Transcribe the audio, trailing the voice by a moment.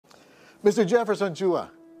Mr. Jefferson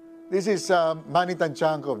Chua, this is Manny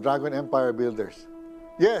of Dragon Empire Builders.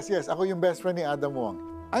 Yes, ako yung best friend ni Adam Wong.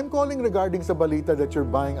 I'm calling regarding sa balita that you're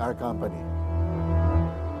buying our company.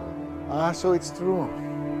 So it's true.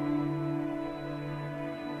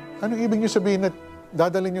 Anong ibig niyo sabihin na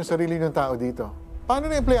dadalhin yung sarili ng tao dito? Paano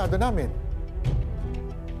na empleyado namin?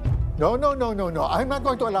 No. I'm not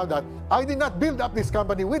going to allow that. I did not build up this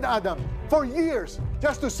company with Adam for years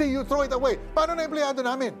just to see you throw it away. Paano na empleyado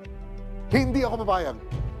namin? Hindi ako papayag.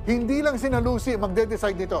 Hindi lang sina Lucy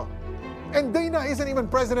magde-decide nito. And Dana isn't even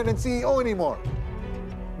president and CEO anymore.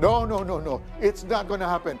 No. It's not gonna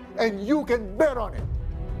happen. And you can bet on it.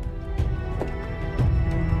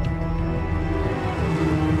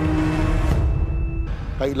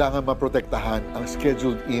 Kailangan maprotektahan ang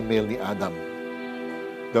scheduled email ni Adam.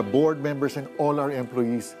 The board members and all our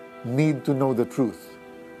employees need to know the truth.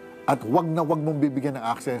 At wag na wag mong bibigyan ng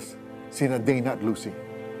access sina Dana at Lucy.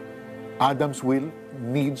 Adam's will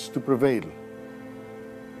needs to prevail.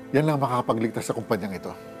 Yan lang makakapagligtas sa kumpanyang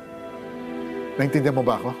ito. Naintindihan mo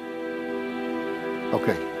ba ako?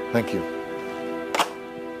 Okay, thank you.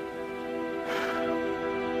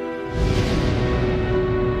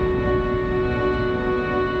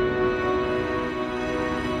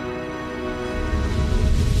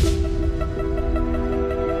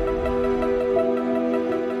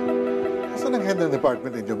 Saan ang head ng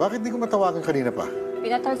department ninyo? Bakit di ko matawagan kanina pa?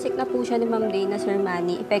 Pinatalsik na po siya ni Ma'am Dana, Sir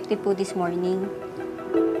Manny. Effective po this morning.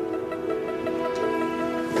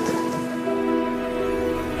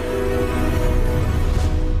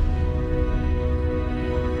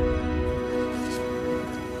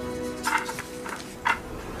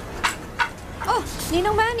 Oh,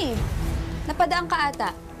 Ninong Manny. Napadaan ka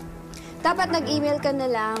ata. Dapat nag-email ka na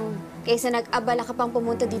lang kaysa nag-abala ka pang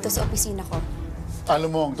pumunta dito sa opisina ko. Alam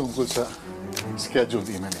mo ang tungkol sa scheduled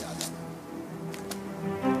email ni Adam.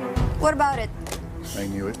 What about it? I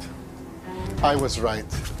knew it. I was right.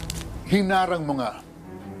 Hinarang mo nga.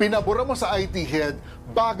 Pinabura mo sa IT head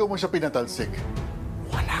bago mo siya pinatalsik.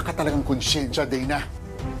 Wala ka talagang konsyensya, Dana.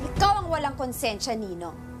 Ikaw ang walang konsensya, Nino.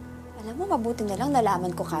 Alam mo, mabuti na lang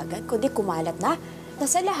nalaman ko kagad, kundi kumalat na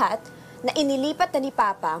sa lahat na inilipat na ni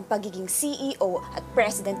Papa ang pagiging CEO at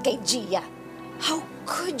President kay Gia. How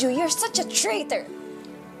could you? You're such a traitor!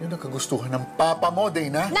 Yun ang kagustuhan ng Papa mo,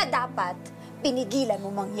 Dana. Na dapat pinigilan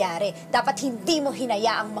mo mangyari. Dapat hindi mo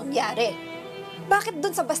hinayaang mangyari. Bakit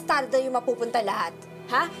dun sa bastardo yung mapupunta lahat?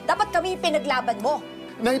 Ha? Dapat kami pinaglaban mo.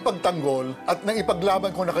 Naipagtanggol at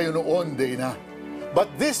naipaglaban ko na kayo noon, Dana.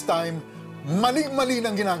 But this time, mali-mali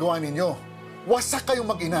nang ginagawa ninyo. Wasak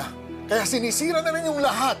kayong mag-ina. Kaya sinisira na rin yung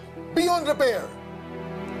lahat. Beyond repair.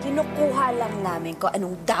 Kinukuha lang namin kung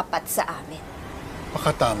anong dapat sa amin.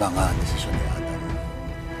 Baka tama nga ang desisyon ni Adam.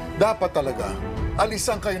 Dapat talaga,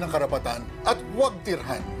 alisan kayo ng karapatan at huwag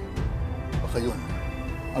tirhan. Baka yun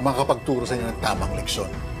ang makakapagturo sa inyo ng tamang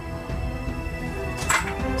leksyon.